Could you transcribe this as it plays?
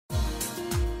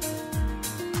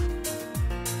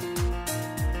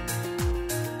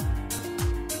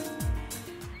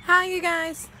Hi you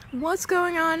guys, what's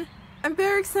going on? I'm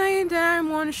very excited that I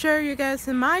want to show you guys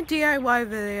in my DIY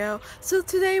video. So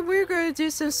today we're going to do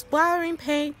some splattering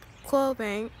paint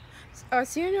clothing.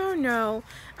 As you don't know,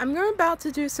 I'm about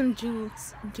to do some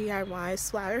jeans DIY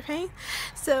splatter paint.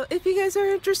 So if you guys are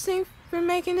interested in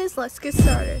making this, let's get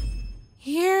started.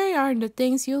 Here are the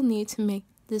things you'll need to make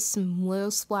this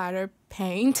little splatter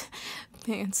paint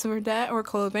pants or that or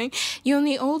clothing. You'll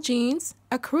need old jeans,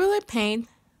 acrylic paint,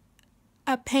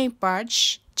 a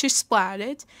paintbrush to splat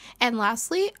it, and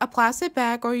lastly a plastic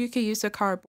bag, or you could use a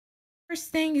cardboard. First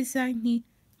thing is I need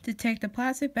to take the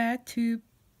plastic bag to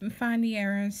find the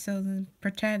area so to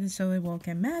protect it so it won't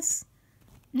get messed.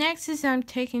 Next is I'm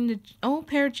taking the old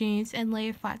pair of jeans and lay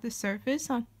a flat the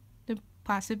surface on the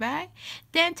plastic bag.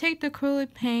 Then take the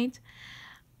acrylic paint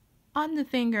on the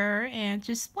finger and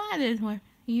just splat it what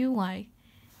you like.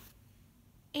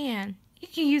 And you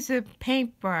can use a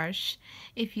paintbrush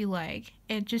if you like,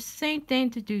 and just same thing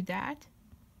to do that.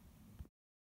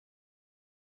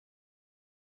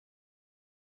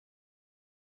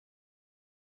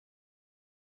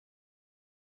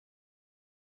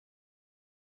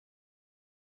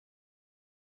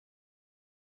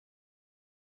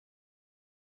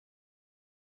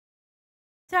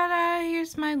 Ta-da!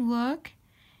 Here's my look.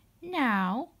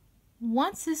 Now,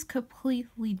 once it's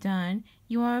completely done,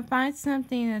 you want to find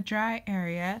something in a dry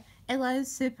area and let it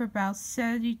sit for about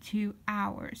 72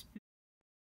 hours.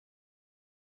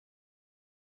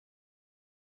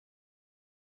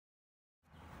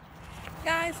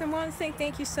 Guys, I want to say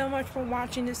thank you so much for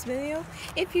watching this video.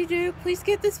 If you do, please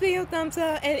give this video a thumbs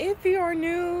up, and if you are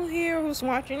new here who's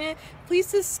watching it, please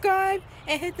subscribe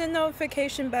and hit the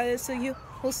notification button so you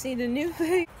will see the new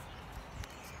video.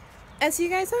 As you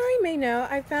guys already may know,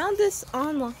 I found this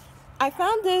online. I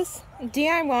found this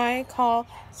DIY called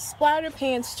Splatter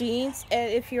Pants Jeans,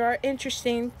 and if you are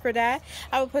interested for that,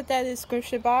 I will put that in the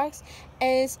description box.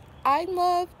 And it's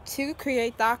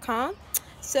ilovetoCreate.com,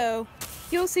 so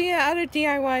you'll see other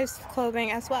DIY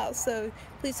clothing as well. So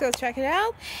please go check it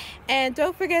out, and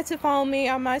don't forget to follow me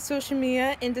on my social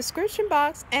media in the description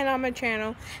box and on my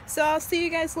channel. So I'll see you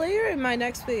guys later in my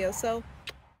next video. So